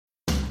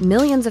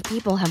Millions of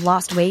people have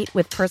lost weight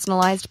with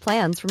personalized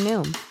plans from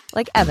Noom.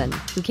 Like Evan,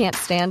 who can't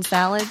stand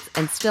salads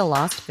and still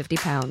lost 50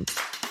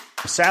 pounds.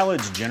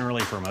 Salads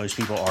generally for most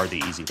people are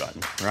the easy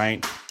button,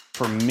 right?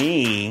 For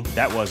me,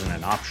 that wasn't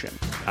an option.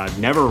 I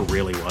never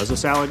really was a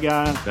salad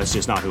guy. That's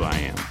just not who I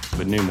am.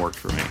 But Noom worked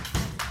for me.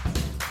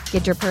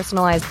 Get your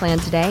personalized plan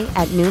today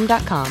at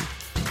Noom.com.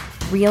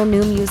 Real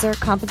Noom user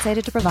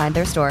compensated to provide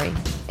their story.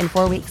 In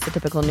 4 weeks, the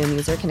typical Noom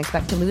user can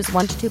expect to lose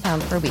 1 to 2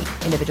 pounds per week.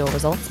 Individual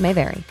results may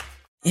vary.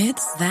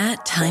 It's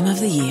that time of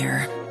the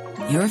year.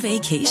 Your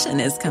vacation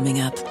is coming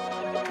up.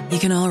 You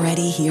can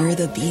already hear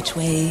the beach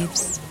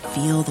waves,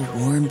 feel the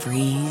warm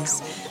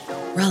breeze,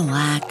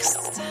 relax,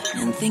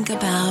 and think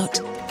about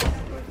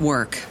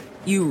work.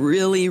 You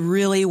really,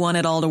 really want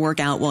it all to work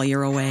out while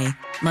you're away.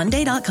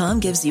 Monday.com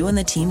gives you and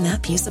the team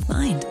that peace of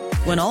mind.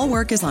 When all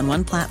work is on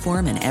one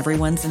platform and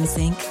everyone's in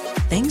sync,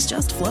 things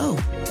just flow.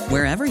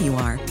 Wherever you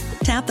are,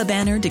 tap the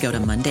banner to go to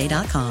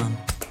Monday.com.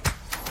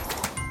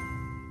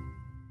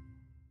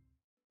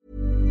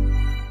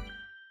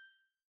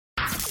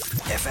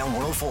 FM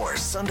World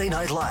Force Sunday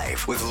Night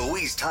Live with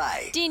Louise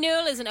Ty. Dee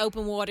Newell is an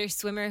open water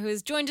swimmer who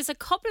has joined us a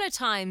couple of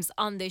times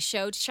on this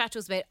show to chat to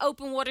us about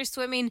open water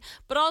swimming,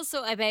 but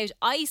also about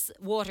ice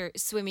water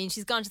swimming.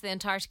 She's gone to the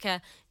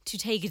Antarctica to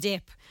take a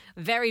dip.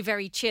 Very,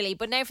 very chilly.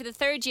 But now for the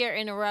third year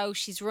in a row,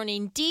 she's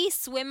running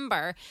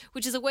D-Swimber,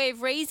 which is a way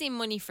of raising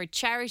money for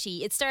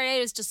charity. It started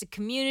out as just a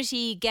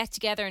community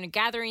get-together and a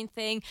gathering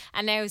thing,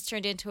 and now it's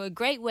turned into a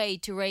great way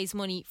to raise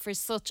money for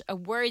such a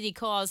worthy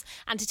cause.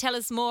 And to tell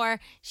us more,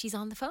 she's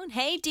on the phone.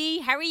 Hey,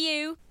 Dee, how are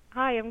you?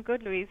 Hi, I'm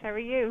good, Louise. How are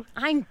you?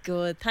 I'm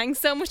good. Thanks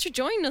so much for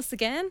joining us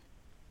again.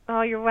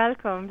 Oh, you're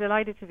welcome.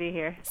 Delighted to be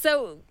here.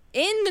 So,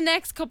 in the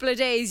next couple of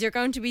days, you're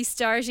going to be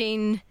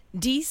starting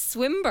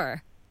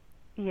D-Swimber.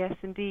 Yes,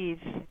 indeed.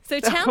 So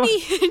tell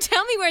me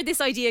where this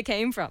idea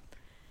came from.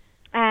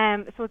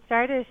 So it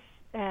started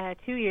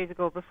 2 years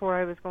ago before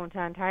I was going to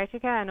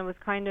Antarctica, and it was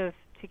kind of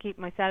to keep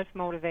myself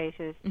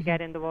motivated to get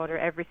in the water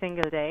every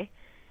single day.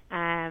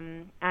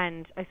 And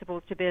I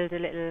suppose to build a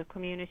little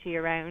community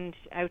around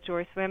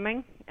outdoor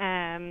swimming,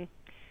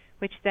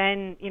 which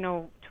then,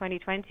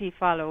 2020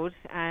 followed,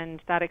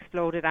 and that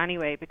exploded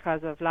anyway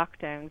because of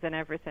lockdowns and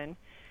everything.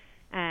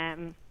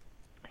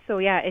 So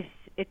yeah,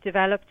 it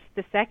developed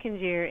the second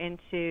year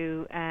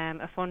into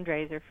a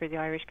fundraiser for the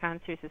Irish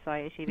Cancer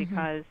Society,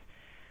 because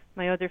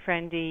my other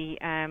friendie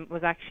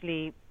was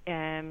actually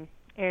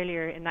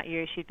earlier in that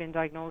year she'd been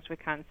diagnosed with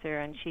cancer,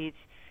 and she'd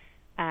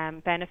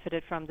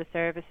benefited from the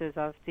services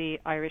of the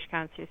Irish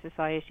Cancer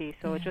Society.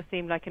 So it just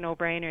seemed like a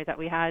no-brainer that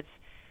we had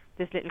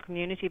this little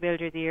community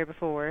builder the year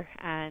before,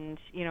 and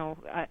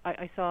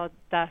I saw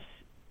that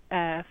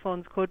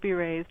funds could be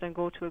raised and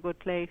go to a good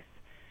place.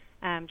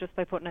 Just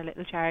by putting a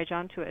little charge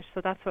onto it.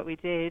 So that's what we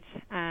did.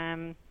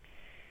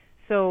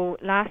 So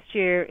last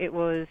year it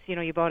was,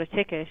 you bought a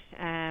ticket,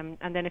 and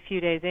then a few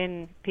days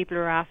in, people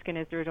were asking,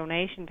 is there a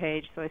donation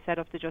page? So I set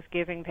up the Just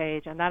Giving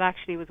page, and that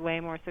actually was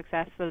way more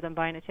successful than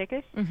buying a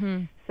ticket.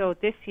 So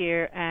this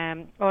year,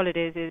 all it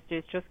is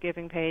there's Just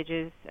Giving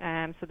pages.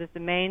 So there's the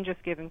main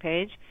Just Giving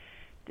page.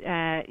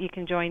 You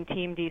can join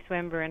Team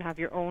D-Swimber and have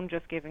your own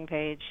Just Giving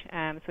page.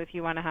 So if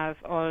you want to have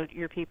all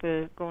your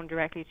people going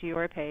directly to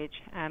your page,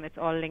 it's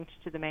all linked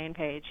to the main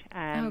page.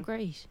 Oh,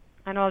 great.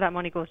 And all that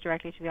money goes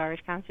directly to the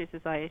Irish Cancer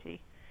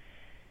Society.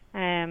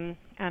 And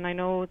I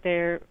know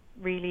they're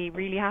really,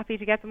 really happy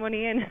to get the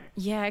money in.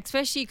 Yeah,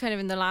 especially kind of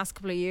in the last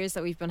couple of years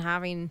that we've been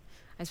having,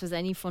 I suppose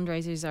any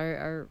fundraisers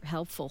are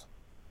helpful.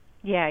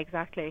 Yeah,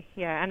 exactly.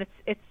 Yeah, and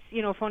it's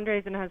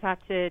fundraising has had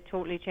to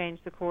totally change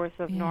the course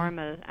of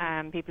normal.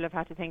 People have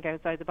had to think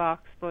outside the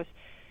box, but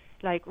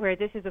like where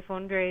this is a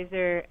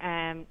fundraiser,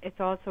 it's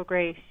also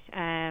great,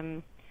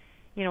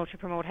 to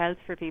promote health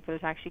for people,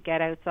 to actually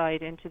get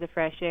outside into the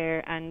fresh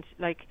air. And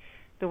like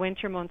the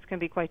winter months can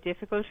be quite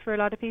difficult for a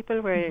lot of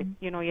people, where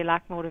you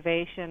lack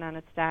motivation and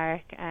it's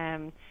dark.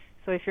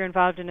 So if you're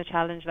involved in a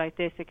challenge like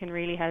this, it can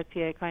really help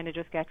you kind of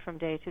just get from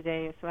day to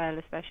day as well,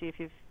 especially if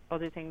you've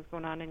other things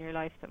going on in your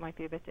life that might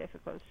be a bit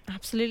difficult.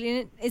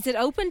 Absolutely. And is it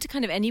open to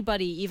kind of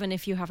anybody, even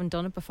if you haven't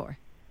done it before?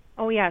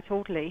 Oh yeah,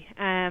 totally.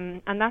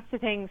 And that's the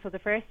thing. So the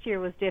first year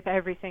was dip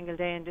every single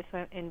day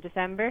in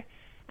December.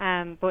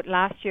 But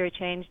last year I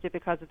changed it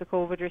because of the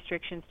COVID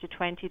restrictions to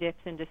 20 dips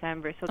in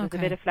December. So there's a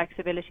bit of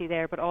flexibility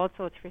there, but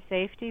also it's for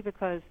safety,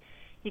 because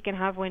you can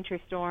have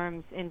winter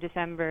storms in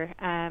December.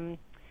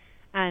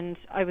 And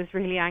I was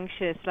really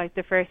anxious, like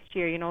the first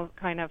year,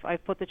 I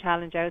put the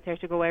challenge out there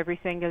to go every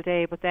single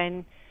day, but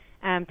then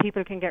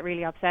people can get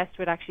really obsessed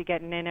with actually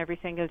getting in every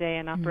single day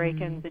and not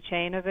breaking the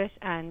chain of it,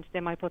 and they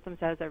might put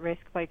themselves at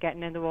risk by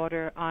getting in the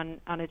water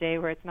on a day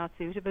where it's not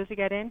suitable to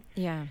get in.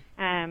 Yeah.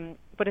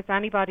 But it's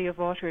any body of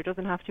water. It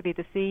doesn't have to be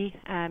the sea.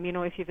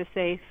 If you have a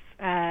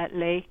safe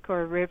lake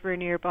or river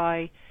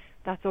nearby,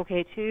 that's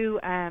okay too.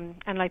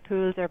 And like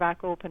pools are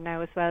back open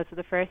now as well. So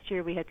the first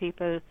year we had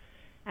people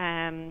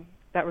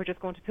that were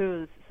just going to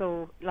pools.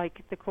 So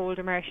like the cold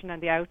immersion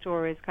and the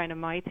outdoor is kind of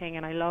my thing,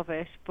 and I love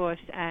it. But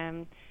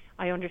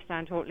I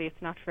understand totally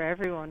it's not for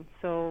everyone.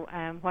 So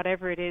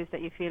whatever it is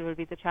that you feel will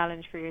be the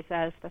challenge for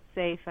yourself that's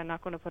safe and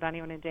not going to put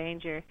anyone in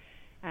danger,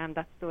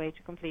 that's the way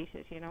to complete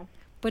it, you know.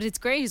 But it's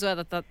great as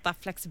well that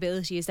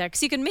flexibility is there,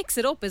 because you can mix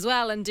it up as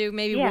well and do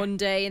maybe one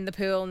day in the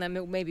pool and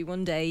then maybe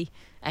one day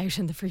out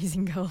in the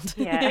freezing cold.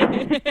 Yeah.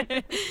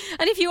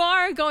 And if you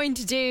are going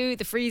to do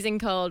the freezing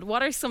cold,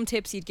 what are some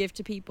tips you'd give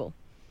to people?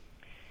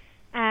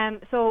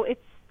 So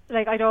it's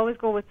like I'd always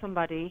go with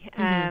somebody.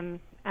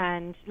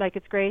 And like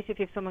it's great if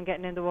you have someone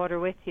getting in the water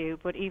with you,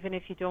 but even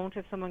if you don't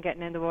have someone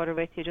getting in the water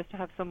with you, just to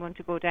have someone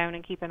to go down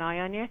and keep an eye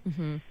on you.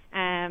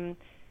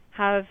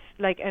 Have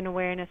like an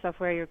awareness of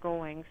where you're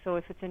going. So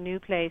if it's a new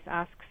place,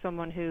 ask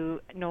someone who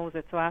knows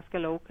it. So ask a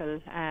local.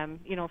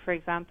 You know, for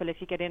example,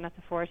 if you get in at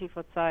the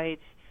 40-foot side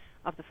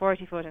of the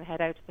 40-foot and head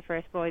out to the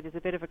first buoy, there's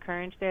a bit of a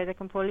current there that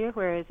can pull you,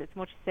 whereas it's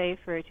much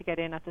safer to get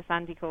in at the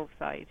Sandy Cove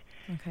side.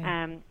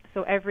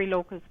 So every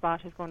local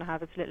spot is going to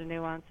have its little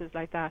nuances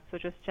like that. So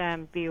just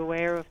be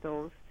aware of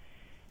those.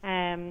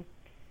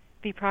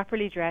 Be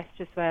properly dressed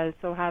as well.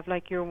 So have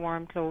like your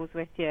warm clothes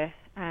with you.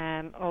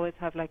 Always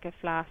have like a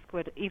flask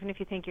with, even if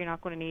you think you're not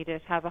going to need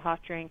it, have a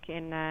hot drink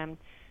in.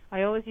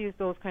 I always use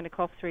those kind of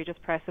cups where you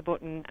just press a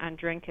button and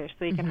drink it,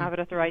 so you can have it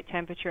at the right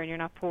temperature and you're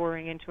not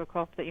pouring into a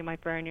cup that you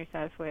might burn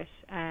yourself with.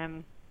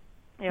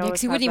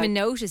 Because you wouldn't even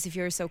notice if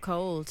you're so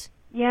cold.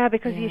 Yeah,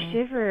 because you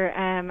shiver,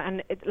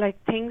 and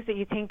like things that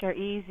you think are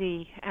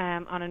easy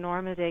on a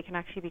normal day can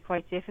actually be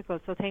quite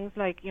difficult. So things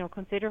like, you know,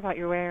 consider what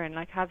you're wearing.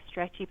 Like have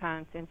stretchy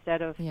pants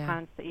instead of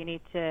pants that you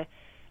need to.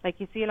 Like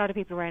you see a lot of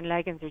people wearing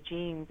leggings or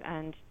jeans,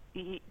 and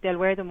they'll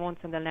wear them once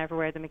and they'll never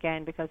wear them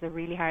again because they're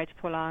really hard to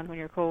pull on when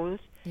you're cold.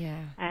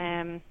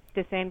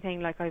 The same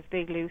thing, like I have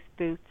big loose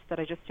boots that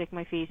I just stick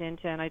my feet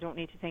into, and I don't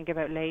need to think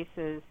about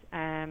laces.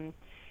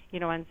 You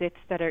know, and zips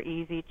that are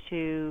easy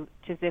to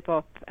zip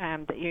up,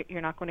 that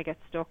you're not going to get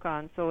stuck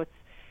on. So it's,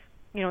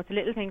 you know, it's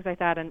little things like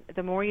that, and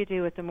the more you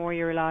do it, the more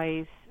you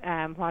realise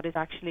what is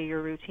actually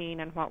your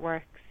routine and what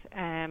works.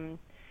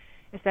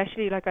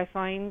 Especially, like I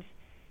find,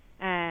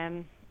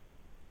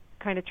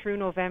 kind of through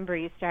November,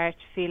 you start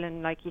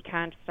feeling like you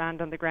can't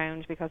stand on the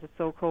ground because it's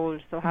so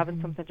cold. So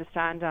having something to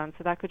stand on,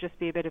 so that could just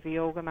be a bit of a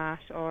yoga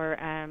mat or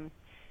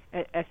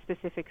a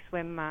specific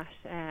swim mat.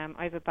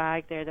 I have a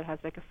bag there that has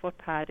like a foot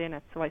pad in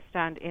it, so I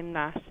stand in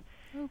that.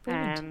 Oh,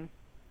 brilliant.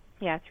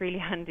 Yeah, it's really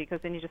handy because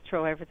then you just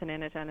throw everything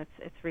in it, and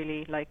it's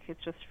really like,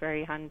 it's just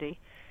very handy.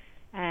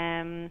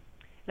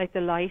 Like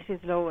the light is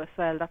low as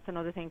well. That's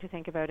another thing to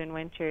think about in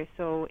winter.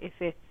 So if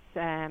it's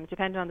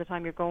depending on the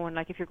time you're going,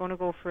 like if you're going to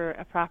go for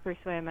a proper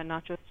swim and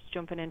not just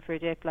jumping in for a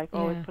dip, like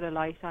always put a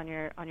light on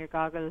your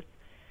goggles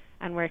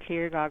and wear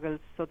clear goggles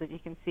so that you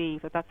can see.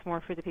 But that's more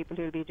for the people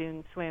who will be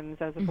doing swims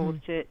as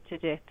opposed to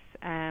dips.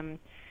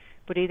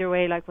 But either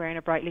way, like wearing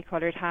a brightly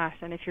coloured hat,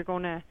 and if you're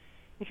going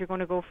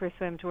to go for a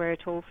swim, to wear a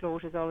tow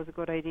float is always a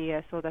good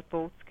idea so that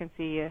boats can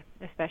see you,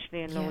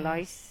 especially in low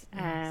light.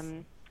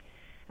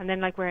 And then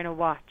like wearing a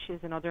watch is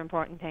another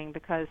important thing,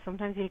 because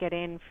sometimes you'll get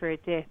in for a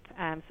dip,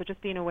 so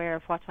just being aware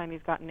of what time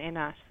you've gotten in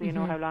at, so you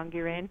know how long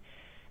you're in.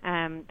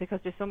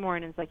 Because there's some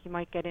mornings like you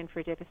might get in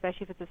for a dip,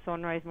 especially if it's a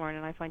sunrise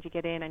morning. I find you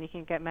get in and you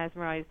can get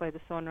mesmerised by the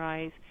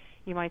sunrise.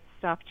 You might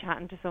stop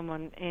chatting to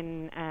someone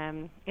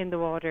in the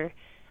water,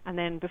 and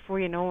then before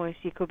you know it,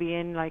 you could be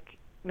in like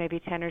maybe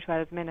 10 or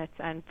 12 minutes,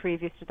 and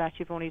previous to that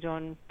you've only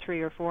done 3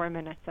 or 4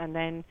 minutes, and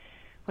then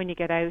when you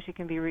get out, it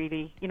can be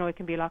really, you know, it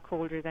can be a lot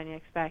colder than you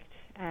expect.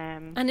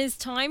 And is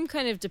time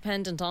kind of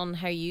dependent on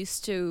how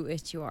used to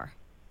it you are?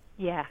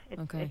 Yeah,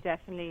 it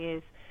definitely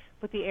is.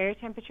 But the air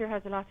temperature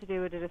has a lot to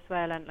do with it as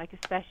well, and like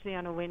especially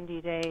on a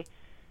windy day,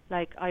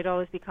 like I'd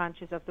always be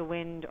conscious of the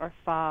wind or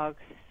fog.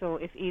 So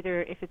if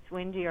it's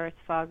windy or it's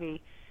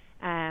foggy,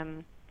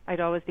 I'd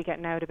always be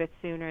getting out a bit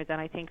sooner than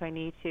I think I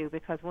need to,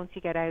 because once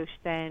you get out,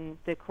 then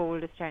the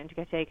cold is starting to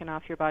get taken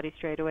off your body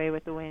straight away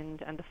with the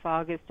wind, and the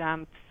fog is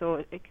damp,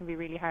 so it can be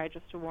really hard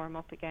just to warm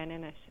up again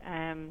in it.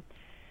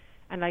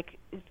 And like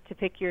to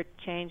pick your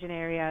changing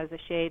area as a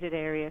shaded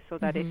area, so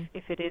that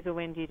if it is a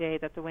windy day,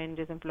 that the wind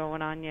isn't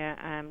blowing on you,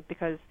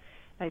 because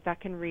like that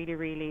can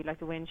really, like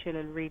the wind chill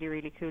will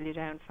really cool you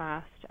down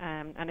fast,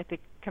 and it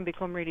can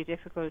become really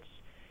difficult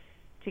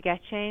to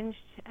get changed.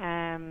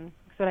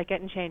 So like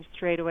getting changed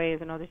straight away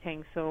is another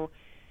thing. So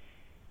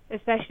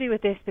especially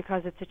with this,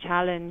 because it's a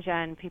challenge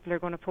and people are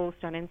going to post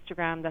on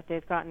Instagram that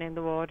they've gotten in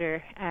the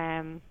water,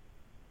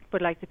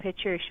 but like the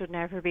picture should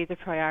never be the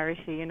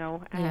priority, you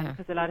know,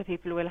 because a lot of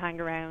people will hang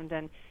around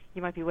and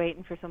you might be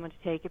waiting for someone to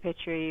take a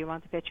picture. You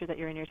want the picture that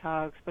you're in your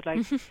togs, but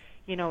like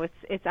you know,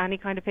 it's any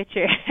kind of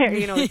picture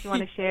you know, if you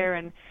want to share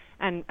and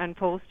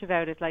post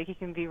about it, like you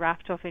can be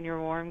wrapped up in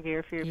your warm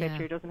gear for your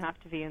picture. It doesn't have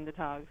to be in the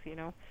togs, you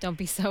know. Don't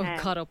be so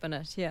caught up in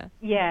it.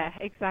 Yeah,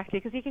 exactly,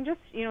 because you can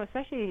just, you know,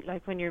 especially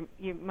like when you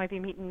might be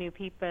meeting new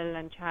people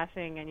and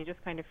chatting, and you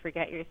just kind of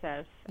forget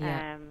yourself.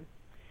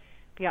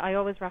 Yeah, I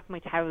always wrap my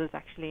towels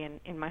actually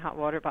in my hot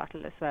water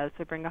bottle as well. So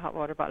I bring a hot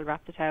water bottle,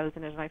 wrap the towels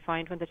in it, and I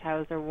find when the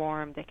towels are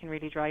warm, they can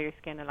really dry your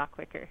skin a lot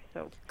quicker.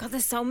 So God,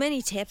 there's so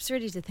many tips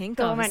really to think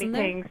so of. many isn't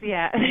there? things,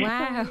 yeah.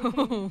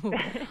 Wow.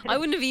 I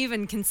wouldn't have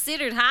even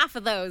considered half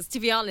of those, to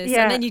be honest.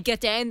 Yeah. And then you'd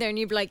get down there and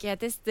you'd be like, I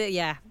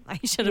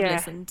should have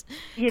listened.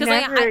 You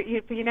 'Cause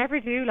you never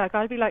do. Like,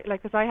 I'll be like,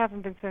 because I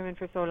haven't been swimming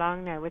for so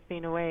long now with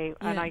being away,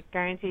 and I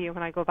guarantee you,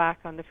 when I go back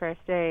on the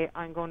first day,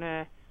 I'm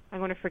gonna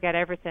forget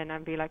everything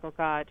and be like, oh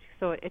God.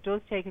 So it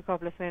does take a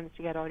couple of swims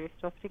to get all your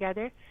stuff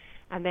together,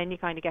 and then you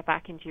kind of get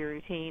back into your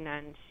routine,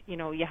 and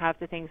you have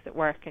the things that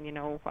work, and you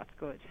know what's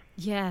good.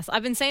 Yes,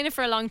 I've been saying it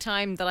for a long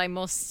time that I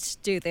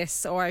must do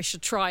this, or I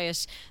should try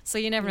it. So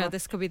you never know,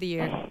 this could be the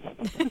year.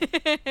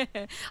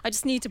 I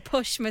just need to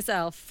push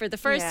myself for the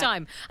first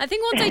time. I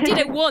think once I did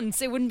it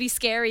once, it wouldn't be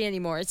scary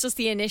anymore. It's just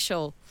the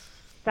initial.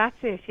 That's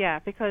it, yeah,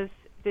 because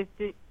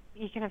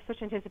you can have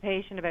such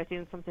anticipation about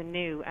doing something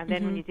new, and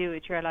then when you do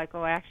it, you're like,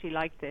 oh, I actually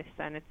like this,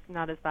 and it's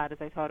not as bad as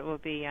I thought it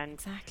would be. And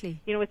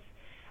exactly.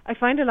 I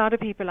find a lot of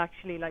people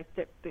actually, like,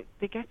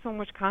 they get so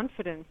much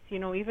confidence.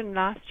 Even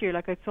last year,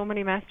 like, I had so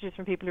many messages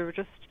from people who were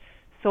just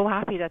so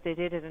happy that they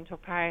did it and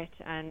took part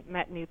and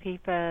met new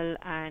people,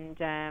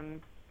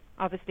 and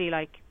obviously,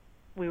 like,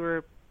 we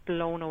were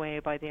blown away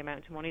by the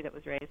amount of money that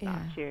was raised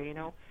last year.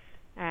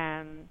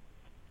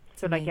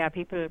 So like, yeah,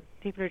 people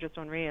are just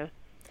unreal.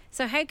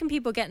 So how can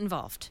people get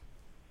involved?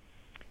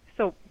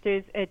 So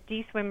there's a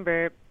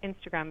DSwimber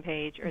Instagram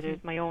page, or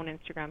there's my own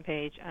Instagram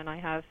page, and I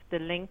have the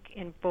link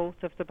in both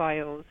of the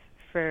bios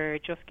for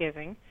Just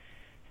Giving.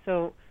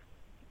 So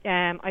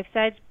I've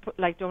said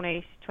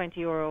donate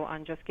 €20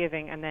 on Just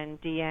Giving, and then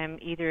DM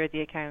either of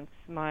the accounts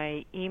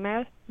my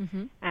email.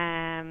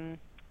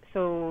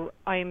 So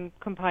I'm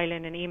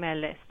compiling an email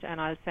list, and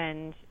I'll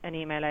send an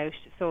email out.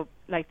 So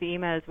like, the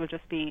emails will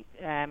just be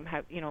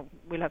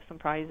we'll have some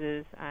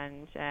prizes,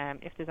 and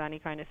if there's any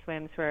kind of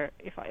swims where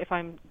if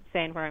I'm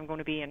saying where I'm going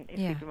to be, and if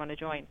people want to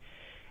join.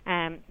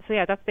 So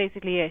yeah, that's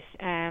basically it.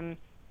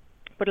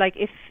 But like,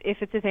 if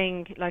it's a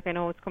thing, like, I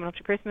know it's coming up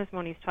to Christmas,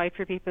 money's tight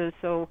for people,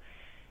 so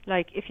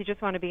like, if you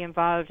just want to be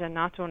involved and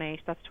not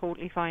donate, that's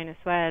totally fine as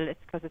well. It's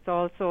because it's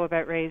also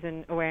about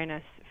raising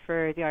awareness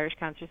for the Irish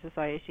Cancer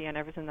Society and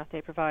everything that they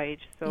provide.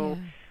 So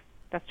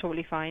that's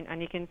totally fine.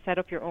 And you can set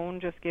up your own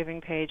Just Giving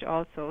page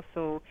also.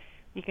 So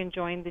you can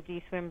join the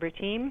DSwimber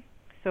team.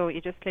 So you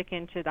just click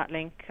into that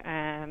link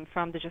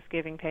from the Just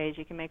Giving page.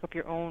 You can make up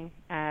your own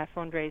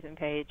fundraising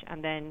page,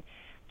 and then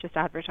just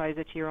advertise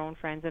it to your own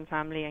friends and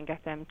family and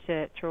get them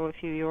to throw a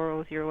few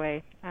euros your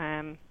way.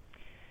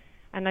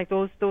 And like,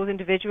 those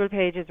individual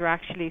pages were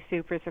actually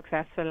super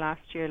successful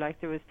last year.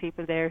 Like, there was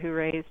people there who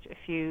raised a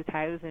few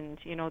thousand.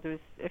 There was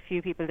a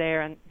few people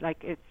there, and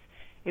like, it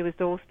was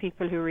those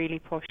people who really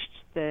pushed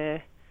the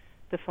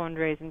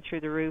fundraising through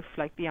the roof,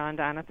 like,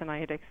 beyond anything I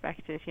had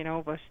expected.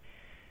 But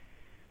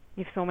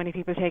you've so many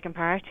people taking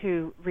part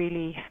who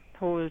really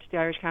hold the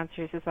Irish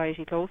Cancer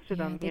Society close to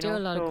them. They do a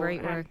lot of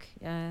great work.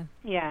 Yeah.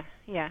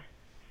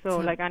 So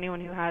like,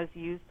 anyone who has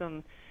used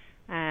them,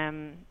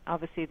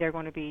 obviously they're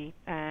going to be,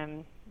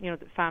 the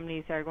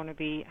families are going to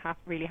be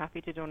really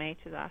happy to donate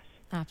to that.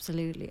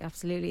 Absolutely.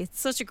 It's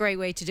such a great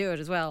way to do it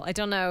as well. I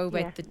don't know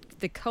about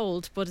the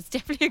cold, but it's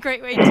definitely a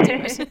great way to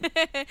do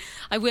it.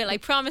 I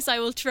promise I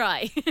will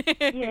try.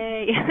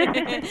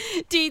 Yay.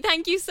 Dee,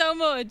 thank you so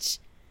much.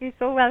 You're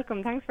so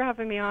welcome. Thanks for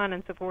having me on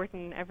and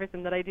supporting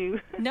everything that I do.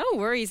 No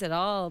worries at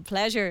all.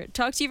 Pleasure.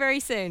 Talk to you very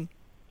soon.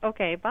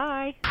 Okay,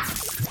 bye.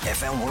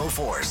 FM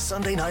 104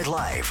 Sunday Night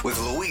Live with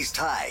Louise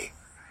Ty.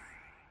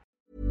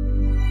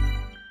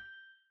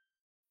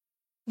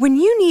 When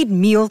you need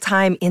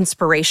mealtime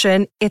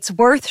inspiration, it's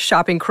worth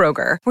shopping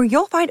Kroger, where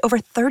you'll find over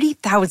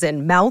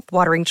 30,000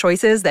 mouth-watering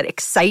choices that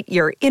excite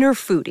your inner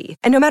foodie.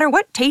 And no matter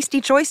what tasty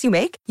choice you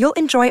make, you'll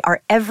enjoy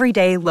our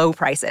everyday low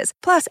prices,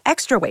 plus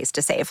extra ways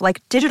to save,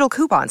 like digital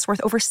coupons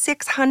worth over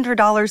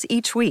 $600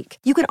 each week.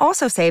 You can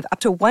also save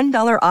up to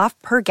 $1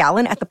 off per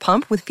gallon at the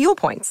pump with fuel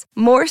points.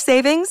 More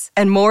savings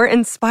and more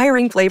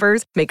inspiring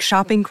flavors make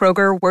shopping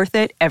Kroger worth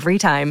it every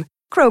time.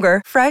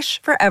 Kroger,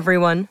 fresh for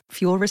everyone.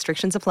 Fuel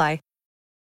restrictions apply.